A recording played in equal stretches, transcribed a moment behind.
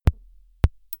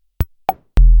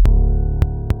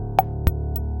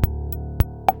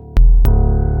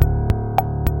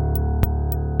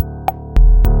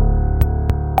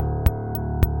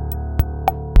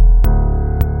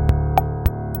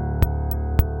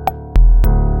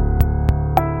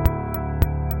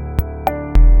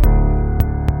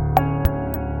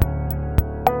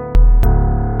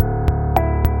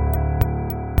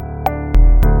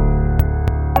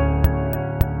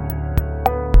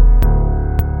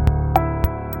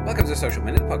Welcome to Social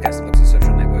Minute, the podcast that looks at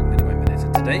social network minute by minute.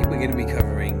 And today we're going to be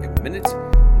covering minute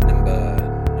number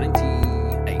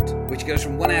 98, which goes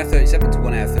from 1 hour 37 to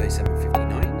 1 hour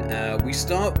 37:59. We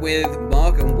start with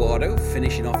Mark and Wardo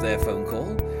finishing off their phone call.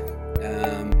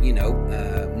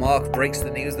 Mark breaks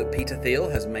the news that Peter Thiel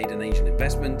has made an angel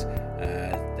investment.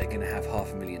 They're going to have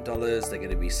 $500,000. They're going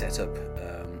to be set up,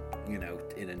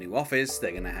 in a new office.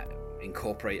 They're going to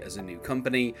incorporate as a new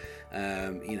company.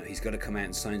 He's got to come out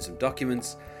and sign some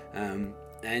documents.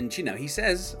 He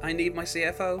says, I need my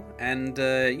CFO. And,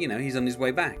 he's on his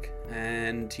way back.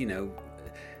 And,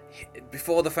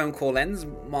 before the phone call ends,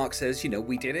 Mark says,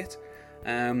 we did it.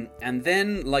 And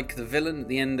then, like the villain at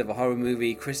the end of a horror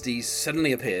movie, Christie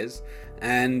suddenly appears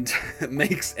and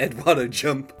makes Eduardo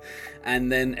jump. And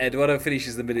then Eduardo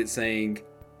finishes the minute saying,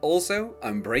 also,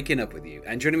 I'm breaking up with you.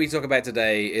 And joining me to talk about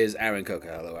today is Aaron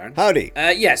Coker. Hello, Aaron. Howdy.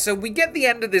 So we get the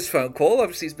end of this phone call.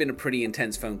 Obviously, it's been a pretty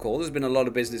intense phone call. There's been a lot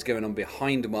of business going on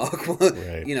behind Mark,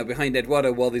 right. Behind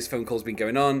Eduardo while this phone call's been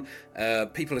going on.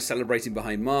 People are celebrating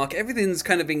behind Mark. Everything's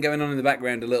kind of been going on in the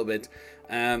background a little bit.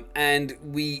 And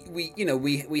we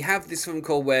have this phone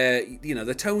call where,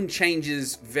 the tone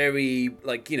changes very,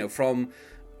 from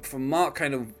Mark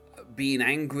kind of being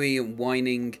angry and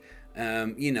whining.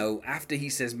 After he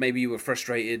says maybe you were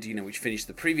frustrated, which finished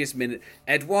the previous minute,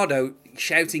 Eduardo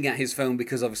shouting at his phone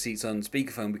because obviously it's on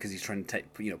speakerphone because he's trying to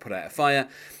put out a fire.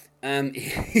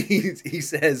 He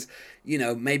says,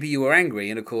 maybe you were angry,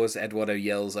 and of course Eduardo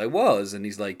yells, I was, and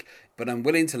he's like, but I'm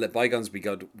willing to let bygones be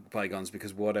bygones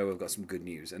because Wardo have got some good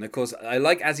news. And of course, I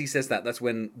like as he says that's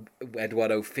when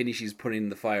Eduardo finishes putting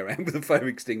the fire out with the fire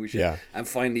extinguisher and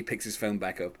finally picks his phone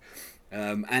back up.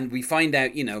 And we find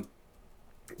out,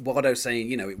 Wardo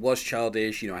saying, it was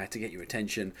childish, I had to get your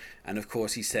attention. And of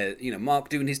course he said, Mark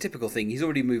doing his typical thing. He's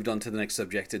already moved on to the next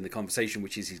subject in the conversation,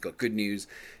 which is he's got good news.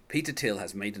 Peter Thiel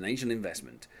has made an angel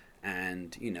investment.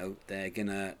 And, they're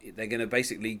gonna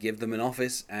basically give them an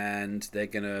office and they're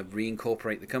gonna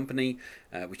reincorporate the company,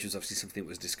 which was obviously something that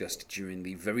was discussed during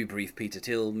the very brief Peter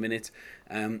Thiel minute.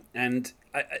 Obviously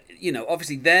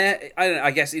there,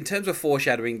 I guess in terms of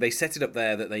foreshadowing, they set it up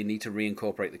there that they need to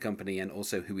reincorporate the company and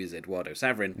also who is Eduardo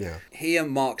Saverin. Yeah. Here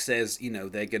Mark says,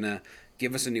 they're gonna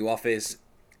give us a new office.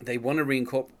 They want to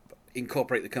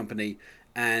reincorporate the company.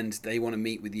 And they want to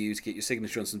meet with you to get your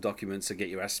signature on some documents to get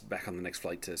your ass back on the next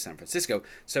flight to San Francisco.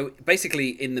 So basically,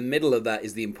 in the middle of that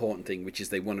is the important thing, which is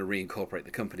they want to reincorporate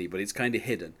the company, but it's kind of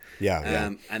hidden.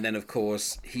 Yeah. And then, of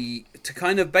course, to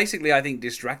kind of basically, I think,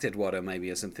 distract Eduardo maybe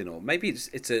or something, or maybe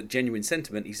it's a genuine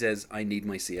sentiment. He says, I need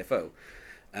my CFO.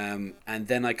 And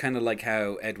then I kind of like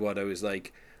how Eduardo is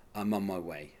like, I'm on my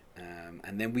way.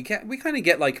 And then we kind of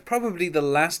get like probably the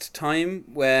last time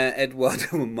where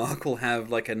Eduardo and Mark will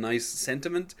have like a nice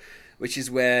sentiment, which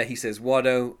is where he says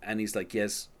Wardo and he's like,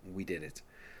 yes, we did it.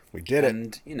 We did it.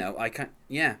 And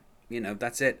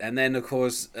that's it. And then of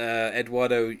course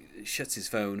Eduardo shuts his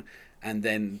phone and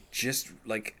then just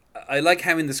like, I like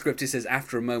how in the script it says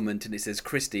after a moment and it says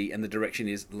Christie and the direction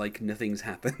is like nothing's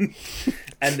happened.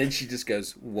 And then she just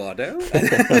goes, Wardo?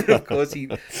 And of course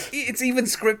it's even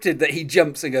scripted that he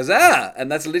jumps and goes,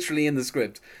 and that's literally in the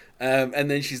script.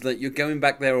 And then she's like, you're going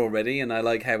back there already? And I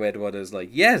like how Eduardo's like,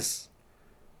 yes.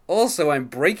 Also, I'm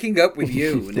breaking up with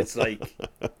you. And it's like,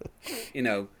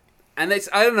 and it's,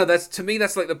 I don't know, to me,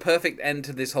 that's like the perfect end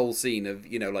to this whole scene of,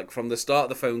 like from the start of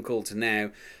the phone call to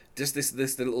now, just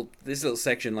this little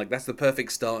section, like that's the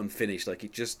perfect start and finish. Like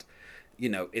it just,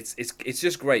 it's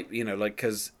just great, like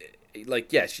because,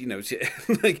 like yes,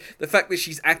 like the fact that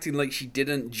she's acting like she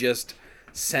didn't just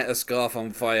set a scarf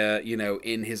on fire,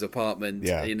 in his apartment,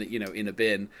 in a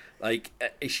bin. Like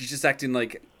she's just acting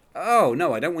like, oh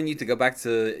no, I don't want you to go back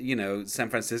to San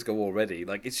Francisco already.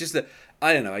 Like it's just that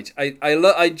I don't know.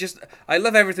 I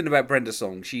love everything about Brenda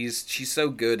Song. She's so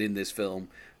good in this film.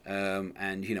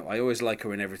 And I always like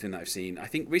her in everything that I've seen. I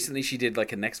think recently she did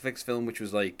like a Netflix film which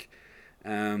was like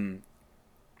kind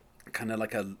of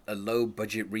like a low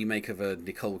budget remake of a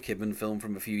Nicole Kidman film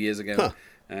from a few years ago.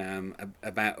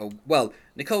 Nicole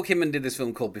Kidman did this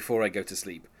film called Before I Go to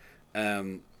Sleep,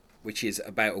 which is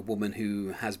about a woman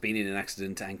who has been in an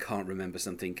accident and can't remember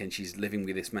something, and she's living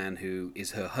with this man who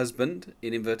is her husband,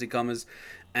 in inverted commas.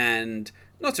 And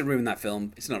not to ruin that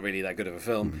film, it's not really that good of a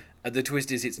film. The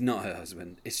twist is it's not her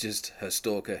husband. It's just her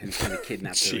stalker who's kind of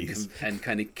kidnapped her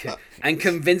and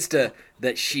convinced her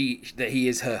that he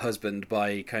is her husband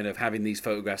by kind of having these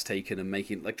photographs taken and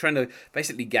making trying to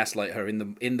basically gaslight her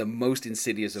in the most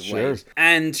insidious of ways.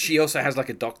 And she also has like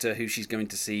a doctor who she's going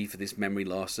to see for this memory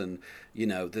loss, and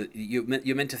you're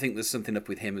meant to think there's something up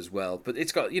with him as well. But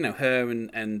it's got her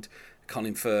and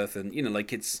Colin Firth and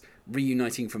it's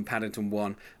reuniting from Paddington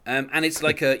 1. And it's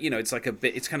like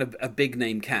it's kind of a big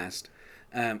name cast.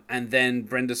 And then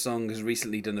Brenda Song has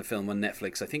recently done a film on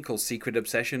Netflix, I think called Secret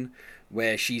Obsession,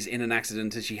 where she's in an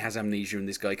accident and she has amnesia, and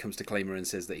this guy comes to claim her and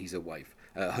says that he's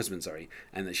husband,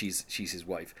 and that she's his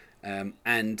wife.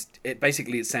 And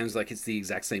it sounds like it's the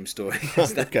exact same story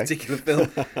as that particular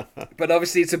film, but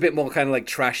obviously it's a bit more kind of like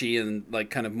trashy and like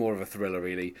kind of more of a thriller,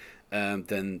 really,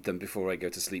 than Before I Go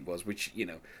to Sleep was, which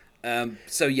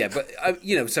so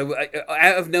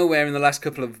out of nowhere in the last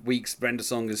couple of weeks, Brenda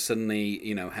Song has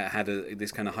suddenly, had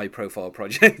this kind of high profile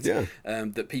project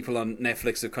that people on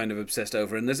Netflix have kind of obsessed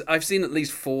over. And I've seen at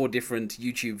least 4 different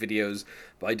YouTube videos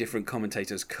by different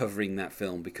commentators covering that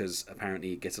film because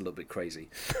apparently it gets a little bit crazy.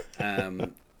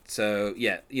 So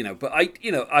yeah, but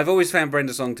I've always found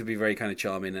Brenda Song to be very kind of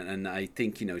charming, and I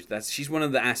think she's one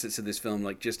of the assets of this film,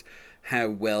 like just how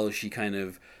well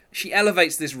she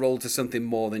elevates this role to something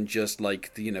more than just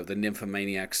like the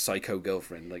nymphomaniac psycho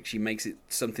girlfriend. Like she makes it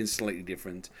something slightly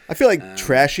different. I feel like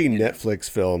trashy Netflix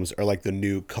films are like the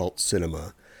new cult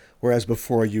cinema. Whereas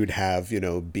before you'd have,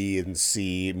 B and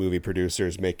C movie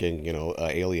producers making,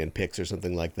 alien picks or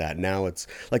something like that. Now it's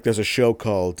like there's a show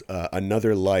called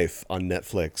Another Life on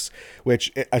Netflix,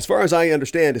 which, as far as I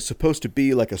understand, is supposed to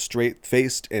be like a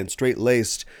straight-faced and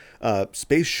straight-laced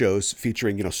space shows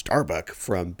featuring, Starbuck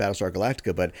from Battlestar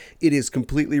Galactica. But it is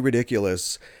completely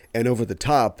ridiculous and over the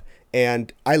top.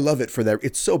 And I love it for that.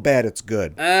 It's so bad, it's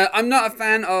good. I'm not a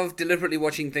fan of deliberately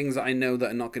watching things that I know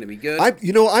that are not going to be good.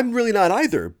 I'm really not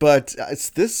either. But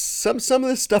it's some of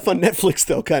this stuff on Netflix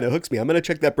though kind of hooks me. I'm going to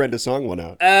check that Brenda Song one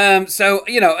out. So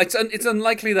it's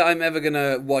unlikely that I'm ever going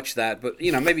to watch that. But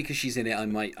maybe because she's in it,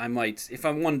 I might. If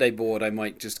I'm one day bored, I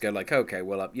might just go like, okay,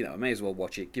 well, I may as well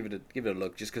watch it. Give it a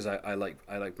look, just because I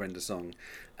like Brenda Song.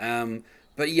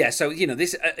 But yeah, so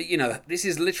this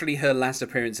is literally her last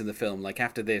appearance in the film. Like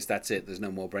after this, that's it. There's no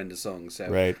more Brenda Song. So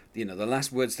right. The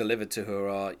last words delivered to her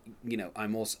are,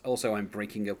 I'm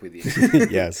breaking up with you.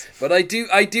 Yes. But I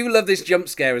do love this jump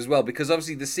scare as well, because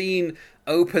obviously the scene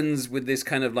opens with this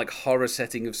kind of like horror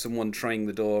setting of someone trying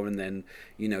the door, and then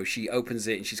she opens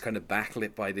it and she's kind of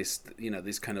backlit by this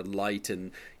this kind of light,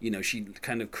 and she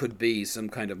kind of could be some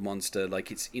kind of monster.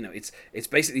 Like it's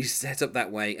basically set up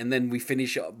that way, and then we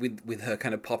finish up with her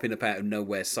kind of popping up out of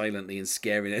nowhere silently and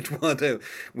scaring Eduardo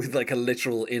with like a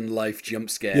literal in life jump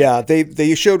scare. Yeah,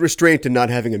 they showed restraint in not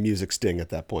having a music sting at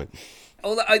that point.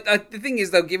 Although the thing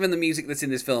is, though, given the music that's in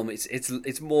this film,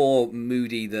 it's more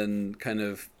moody than kind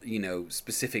of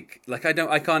specific. Like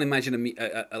I can't imagine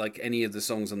like any of the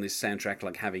songs on this soundtrack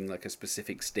like having like a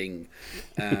specific sting.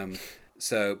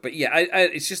 So, but yeah, I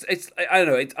don't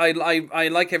know. I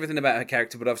like everything about her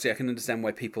character, but obviously I can understand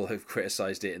why people have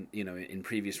criticized it, in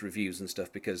previous reviews and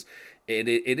stuff, because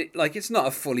it like it's not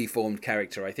a fully formed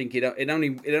character. I think it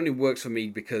only works for me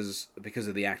because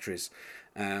of the actress.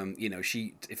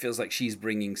 It feels like she's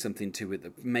bringing something to it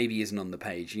that maybe isn't on the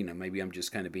page. Maybe I'm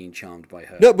just kind of being charmed by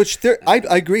her. No, but I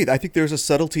agree. I think there's a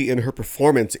subtlety in her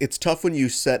performance. It's tough when you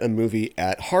set a movie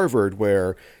at Harvard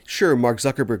where, sure, Mark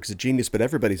Zuckerberg's a genius, but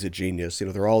everybody's a genius.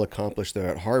 They're all accomplished there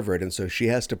at Harvard. And so she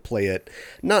has to play it,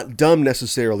 not dumb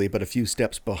necessarily, but a few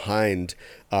steps behind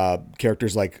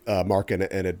characters like Mark and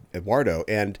Wardo.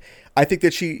 And I think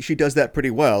that she does that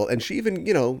pretty well. And she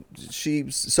even,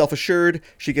 she's self-assured.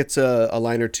 She gets a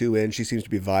line or two in. She seems to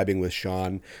be vibing with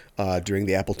Sean during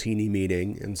the Appletini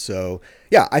meeting. And so,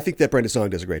 yeah, I think that Brenda Song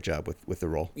does a great job with the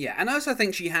role. Yeah, and I also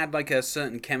think she had like a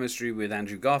certain chemistry with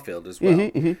Andrew Garfield as well.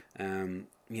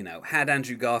 Mm-hmm. Had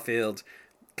Andrew Garfield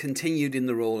continued in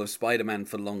the role of Spider-Man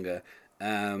for longer,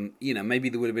 maybe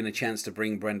there would have been a chance to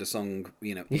bring Brenda Song,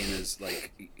 in as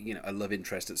like, a love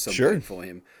interest at some point for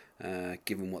him.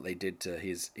 Given what they did to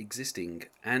his existing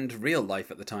and real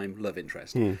life at the time love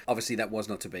interest. Obviously that was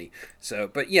not to be. So,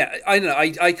 but yeah, I don't know.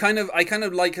 I kind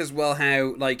of like as well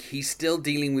how like he's still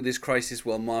dealing with this crisis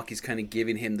while Mark is kind of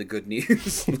giving him the good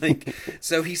news. Like,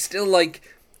 so he's still like,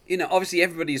 obviously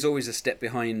everybody is always a step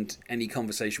behind any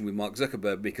conversation with Mark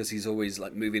Zuckerberg because he's always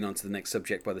like moving on to the next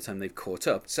subject by the time they've caught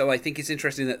up. So I think it's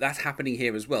interesting that that's happening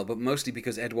here as well, but mostly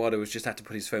because Eduardo has just had to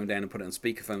put his phone down and put it on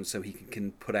speakerphone so he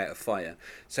can put out a fire.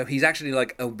 So he's actually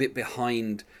like a bit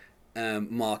behind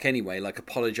Mark anyway, like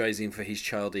apologizing for his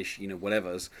childish,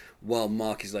 whatevers, while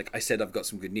Mark is like, I said I've got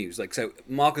some good news. Like, so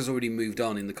Mark has already moved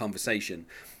on in the conversation.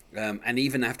 And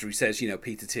even after he says,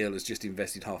 Peter Thiel has just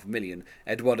invested $500,000,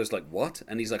 Eduardo's like, what?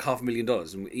 And he's like,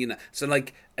 $500,000. And, so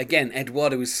like, again,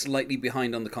 Eduardo is slightly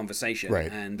behind on the conversation.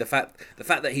 Right. And the fact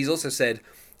that he's also said,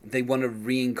 they want to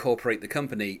reincorporate the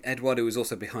company. Eduardo is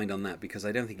also behind on that because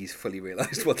I don't think he's fully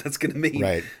realized what that's going to mean.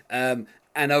 Right.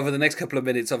 And over the next couple of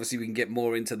minutes, obviously, we can get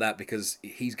more into that because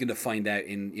he's going to find out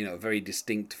in, a very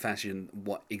distinct fashion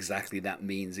what exactly that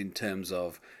means in terms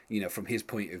of, from his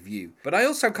point of view. But I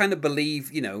also kind of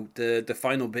believe, the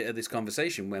final bit of this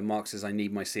conversation where Mark says, I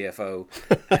need my CFO,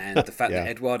 and the fact that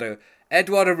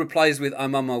Eduardo replies with,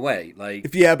 I'm on my way.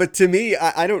 Yeah, but to me,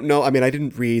 I don't know. I mean, I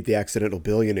didn't read The Accidental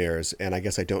Billionaires, and I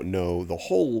guess I don't know the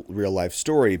whole real life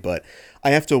story, but I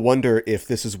have to wonder if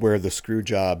this is where the screw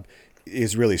job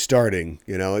is really starting.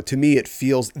 To me, it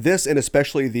feels this, and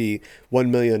especially the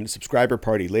 1 million subscriber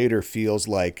party later, feels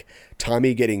like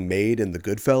Tommy getting made in the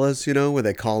Goodfellas, where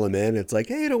they call him in. It's like,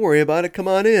 hey, don't worry about it. Come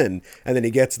on in. And then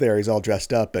he gets there. He's all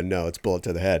dressed up, and no, it's bullet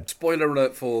to the head. Spoiler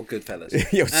alert for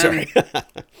Goodfellas. Yo, sorry.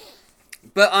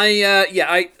 But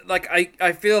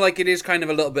I feel like it is kind of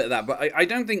a little bit of that. But I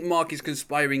don't think Mark is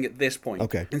conspiring at this point.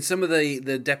 Okay. In some of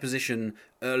the deposition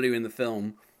earlier in the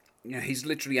film, he's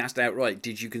literally asked outright,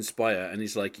 did you conspire? And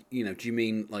he's like, do you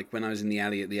mean like when I was in the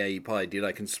alley at the AE Pie, did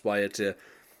I conspire to,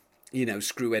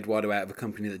 screw Eduardo out of a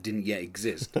company that didn't yet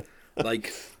exist?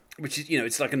 Which is,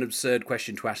 it's like an absurd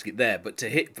question to ask it there. But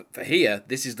for here,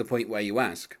 this is the point where you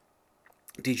ask,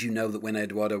 did you know that when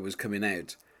Eduardo was coming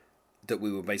out, that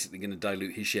we were basically going to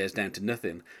dilute his shares down to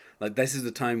nothing? This is the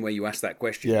time where you ask that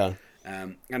question. Yeah.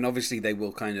 And obviously they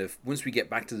will kind of, once we get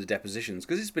back to the depositions,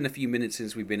 because it's been a few minutes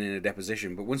since we've been in a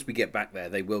deposition, but once we get back there,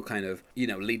 they will kind of,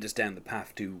 lead us down the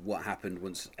path to what happened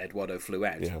once Eduardo flew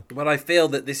out. Yeah. But I feel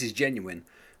that this is genuine,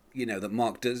 that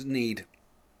Mark does need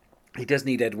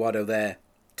Eduardo there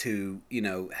to,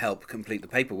 help complete the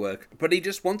paperwork, but he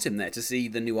just wants him there to see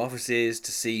the new offices,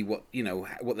 to see what,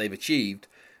 what they've achieved,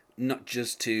 not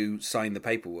just to sign the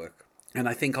paperwork. And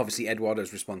I think obviously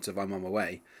Eduardo's response of I'm on my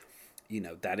way,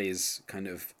 that is kind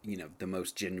of, the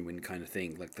most genuine kind of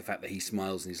thing. Like the fact that he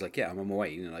smiles and he's like, yeah, I'm on my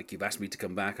way. You've asked me to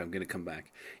come back, I'm going to come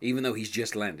back. Even though he's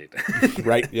just landed.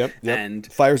 Right, yep. And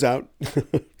fires out.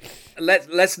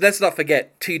 let's not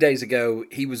forget, 2 days ago,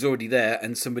 he was already there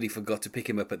and somebody forgot to pick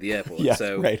him up at the airport. Yeah,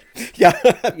 so, right. Yeah,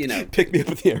 pick me up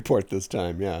at the airport this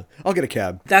time, yeah. I'll get a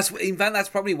cab. In fact, that's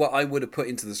probably what I would have put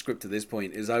into the script at this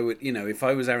point, is I would, if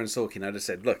I was Aaron Sorkin, I'd have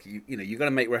said, look, you got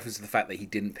to make reference to the fact that he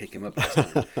didn't pick him up this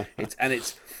time.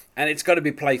 It's got to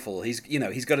be playful. He's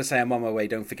got to say, I'm on my way,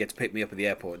 don't forget to pick me up at the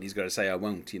airport, and he's got to say, I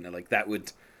won't, that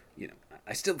would,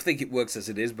 I still think it works as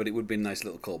it is, but it would be a nice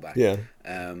little callback. Yeah.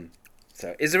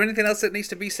 So is there anything else that needs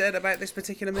to be said about this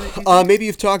particular minute? Maybe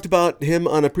you've talked about him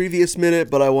on a previous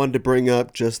minute, but I wanted to bring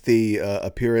up just the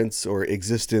appearance or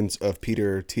existence of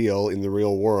Peter Thiel in the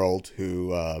real world,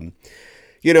 who,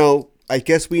 I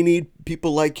guess we need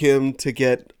people like him to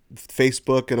get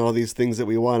Facebook and all these things that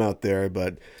we want out there,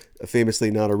 but famously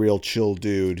not a real chill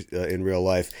dude in real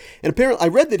life. And apparently, I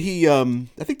read that he, I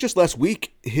think just last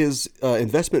week, his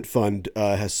investment fund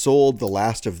has sold the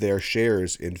last of their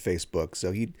shares in Facebook.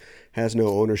 So he has no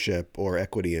ownership or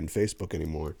equity in Facebook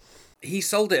anymore. He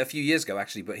sold it a few years ago,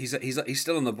 actually, but he's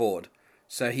still on the board.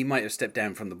 So he might have stepped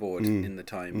down from the board in the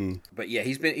time. But yeah,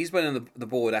 he's been on the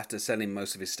board after selling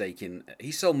most of his stake in.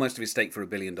 He sold most of his stake for $1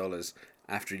 billion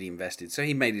after he invested. So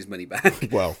he made his money back.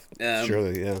 Well,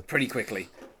 surely, yeah. Pretty quickly.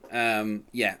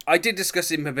 Yeah, I did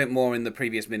discuss him a bit more in the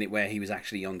previous minute where he was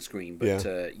actually on screen, but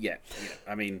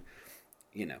I mean,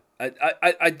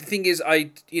 I the thing is,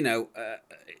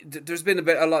 there's been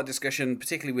a lot of discussion,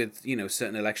 particularly with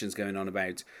certain elections going on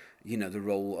about the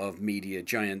role of media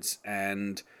giants,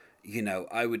 and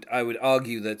I would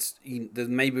argue that there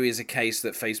maybe is a case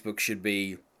that Facebook should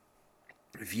be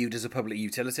viewed as a public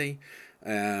utility.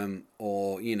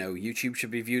 Or YouTube should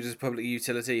be viewed as a public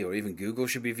utility, or even Google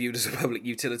should be viewed as a public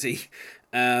utility,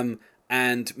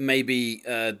 and maybe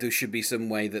there should be some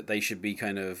way that they should be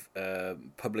kind of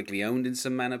publicly owned in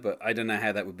some manner, but I don't know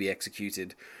how that would be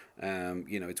executed.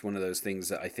 It's one of those things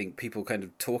that I think people kind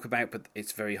of talk about, but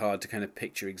it's very hard to kind of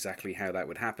picture exactly how that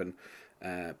would happen.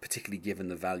 Particularly given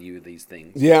the value of these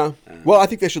things. Yeah. Well, I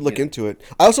think they should look into it.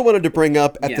 I also wanted to bring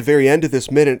up at the very end of this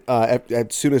minute,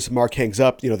 as soon as Mark hangs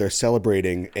up, they're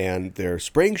celebrating and they're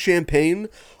spraying champagne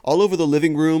all over the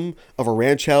living room of a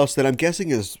ranch house that I'm guessing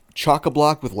is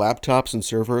chock-a-block with laptops and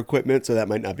server equipment, so that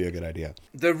might not be a good idea.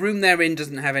 The room they're in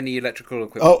doesn't have any electrical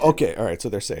equipment. Oh, okay. All right, so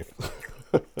they're safe.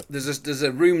 There's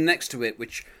a room next to it,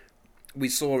 which we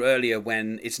saw earlier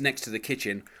when it's next to the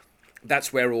kitchen.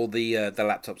 That's where all the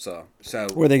laptops are. So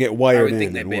where they get wired in. I would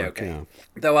think they'd be okay. Yeah.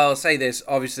 Though I'll say this,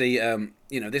 obviously,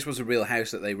 this was a real house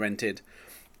that they rented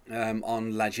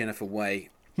on La Jennifer Way,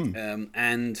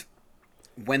 and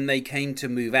when they came to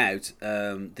move out,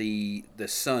 the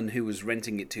son who was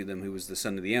renting it to them, who was the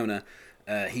son of the owner,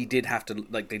 he did have to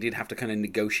they did have to kind of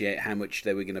negotiate how much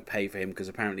they were going to pay for him, because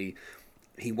apparently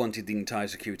he wanted the entire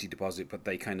security deposit, but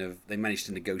they managed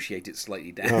to negotiate it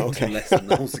slightly down to less than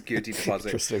the whole security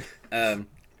deposit. Interesting.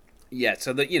 Yeah,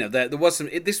 so that there was some.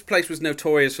 This place was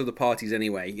notorious for the parties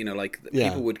anyway.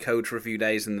 People would code for a few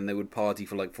days and then they would party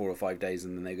for like 4 or 5 days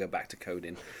and then they go back to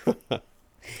coding,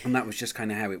 and that was just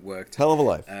kind of how it worked. Hell of a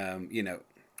life.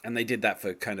 And they did that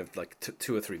for kind of like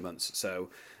 2 or 3 months. So,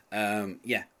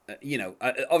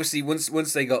 obviously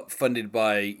once they got funded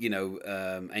by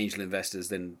angel investors,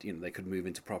 then they could move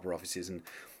into proper offices, and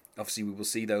obviously we will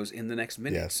see those in the next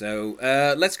minute. Yes. So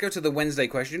let's go to the Wednesday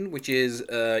question, which is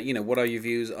what are your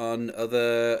views on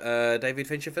other David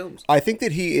Fincher films? I think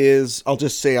that he is, I'll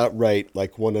just say outright,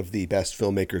 like one of the best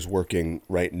filmmakers working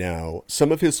right now.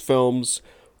 Some of his films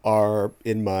are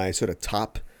in my sort of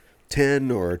top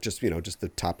 10, or just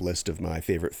the top list of my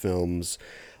favorite films,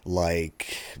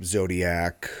 like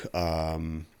Zodiac.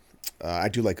 I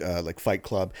do like Fight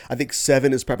Club. I think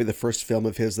Seven is probably the first film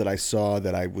of his that I saw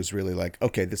that I was really like,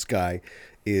 okay, this guy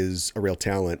is a real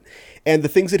talent. And the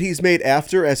things that he's made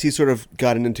after, as he's sort of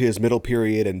gotten into his middle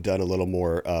period and done a little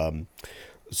more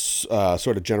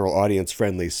sort of general audience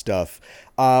friendly stuff,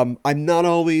 I'm not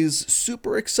always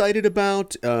super excited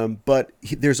about, but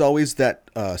there's always that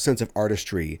sense of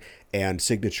artistry and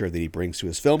signature that he brings to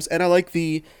his films. And I like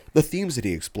the themes that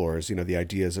he explores, the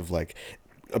ideas of like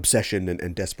obsession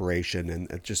and desperation,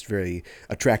 and just very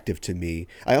attractive to me.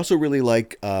 I also really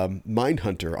like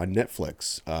Mindhunter on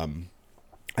Netflix.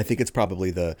 I think it's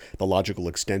probably the logical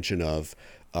extension of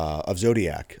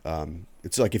Zodiac.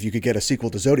 It's like if you could get a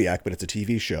sequel to Zodiac, but it's a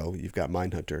TV show, you've got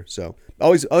Mindhunter. So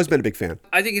always been a big fan.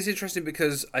 I think it's interesting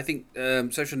because I think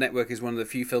Social Network is one of the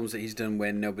few films that he's done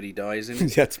where nobody dies in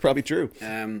it. That's probably true.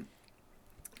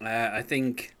 I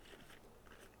think...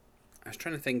 I was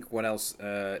trying to think what else.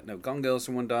 Gone Girl,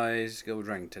 someone dies. Girl with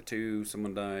Dragon Tattoo,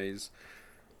 someone dies.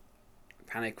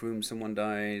 Panic Room, someone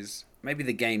dies. Maybe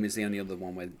The Game is the only other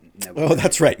one where nobody dies.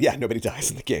 That's right. Yeah, nobody dies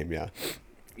in The Game, yeah.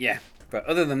 Yeah, but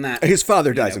other than that... His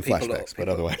father dies in flashbacks, but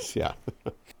otherwise, yeah.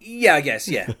 Yeah, I guess,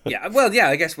 yeah. Well, yeah,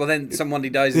 I guess, then somebody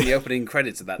dies in the opening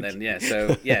credits of that then, yeah.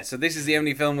 So this is the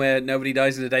only film where nobody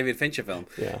dies in a David Fincher film.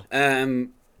 Yeah.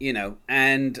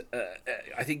 And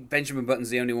I think Benjamin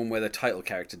Button's the only one where the title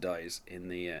character dies in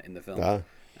the film.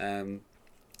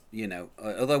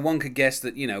 Although one could guess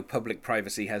that public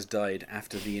privacy has died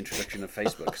after the introduction of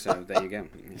Facebook. So there you go.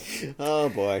 Oh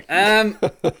boy.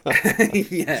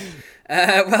 Yeah.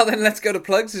 Well, then let's go to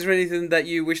plugs. Is there anything that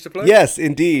you wish to plug? Yes,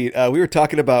 indeed. We were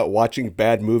talking about watching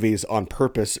bad movies on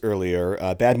purpose earlier.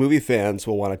 Bad movie fans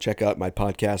will want to check out my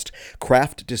podcast,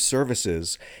 Craft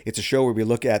Disservices. It's a show where we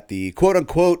look at the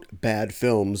quote-unquote bad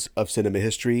films of cinema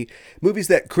history, movies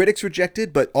that critics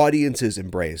rejected but audiences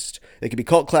embraced. They can be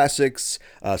cult classics,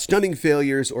 stunning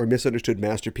failures, or misunderstood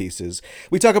masterpieces.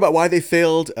 We talk about why they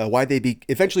failed, why they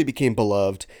eventually became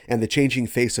beloved, and the changing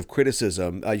face of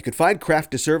criticism. You can find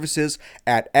Craft Disservices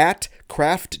at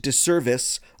Craft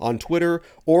Disservice on Twitter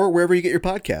or wherever you get your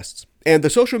podcasts. And the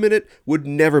Social Minute would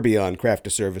never be on Craft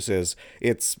Disservices.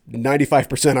 It's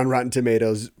 95% on Rotten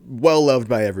Tomatoes, well loved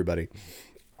by everybody,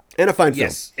 and a fine film.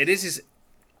 Yes, it is.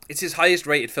 It's his highest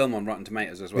rated film on Rotten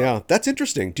Tomatoes as well. Yeah, that's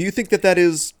interesting. Do you think that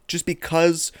is just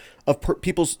because of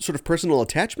people's sort of personal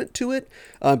attachment to it?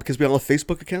 Because we all have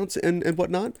Facebook accounts and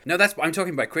whatnot? No, I'm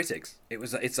talking by critics.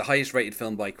 It's the highest rated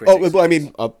film by critics. Oh, well, I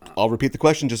mean, I'll repeat the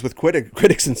question just with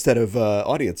critics instead of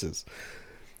audiences.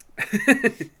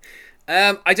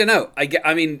 I don't know.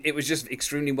 I mean, it was just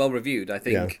extremely well reviewed, I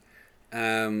think.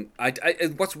 Yeah.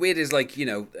 What's weird is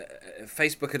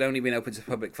Facebook had only been open to the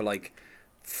public for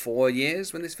 4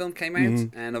 years when this film came out,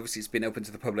 and obviously it's been open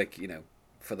to the public,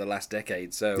 for the last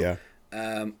decade. So,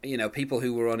 people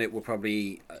who were on it were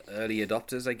probably early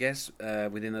adopters, I guess,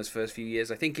 within those first few years.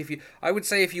 I think I would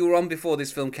say if you were on before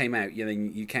this film came out,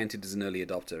 then you counted as an early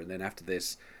adopter, and then after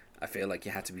this, I feel like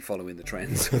you had to be following the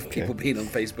trends of people being on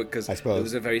Facebook because it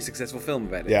was a very successful film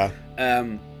about it. Yeah.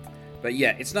 But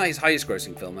yeah, it's not his highest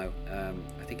grossing film though.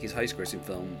 I think his highest grossing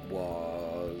film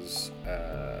was.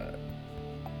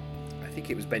 I think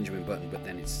it was Benjamin Button, but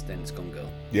then it's Gone Girl.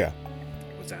 Yeah,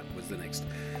 was the next.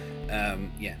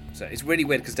 So it's really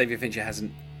weird because David Fincher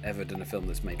hasn't ever done a film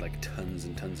that's made tons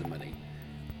and tons of money.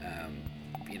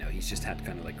 He's just had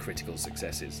kind of critical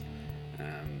successes.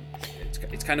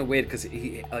 It's kind of weird because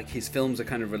his films are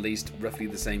kind of released roughly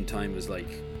the same time as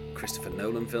Christopher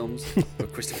Nolan films,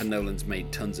 but Christopher Nolan's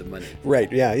made tons of money.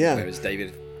 Right. Yeah. Whereas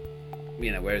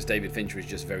David Fincher is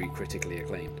just very critically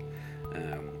acclaimed.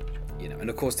 And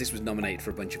of course this was nominated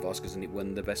for a bunch of Oscars and it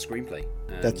won the best screenplay.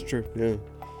 That's true. Yeah.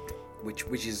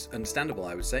 Which is understandable,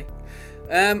 I would say.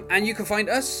 And you can find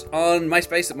us on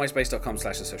MySpace at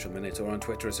myspace.com/The Social Minute, or on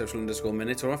Twitter at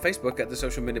social_minute, or on Facebook at The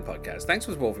Social Minute Podcast. Thanks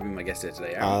for being my guest here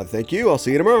today, Aaron. Thank you. I'll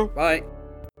see you tomorrow. Bye.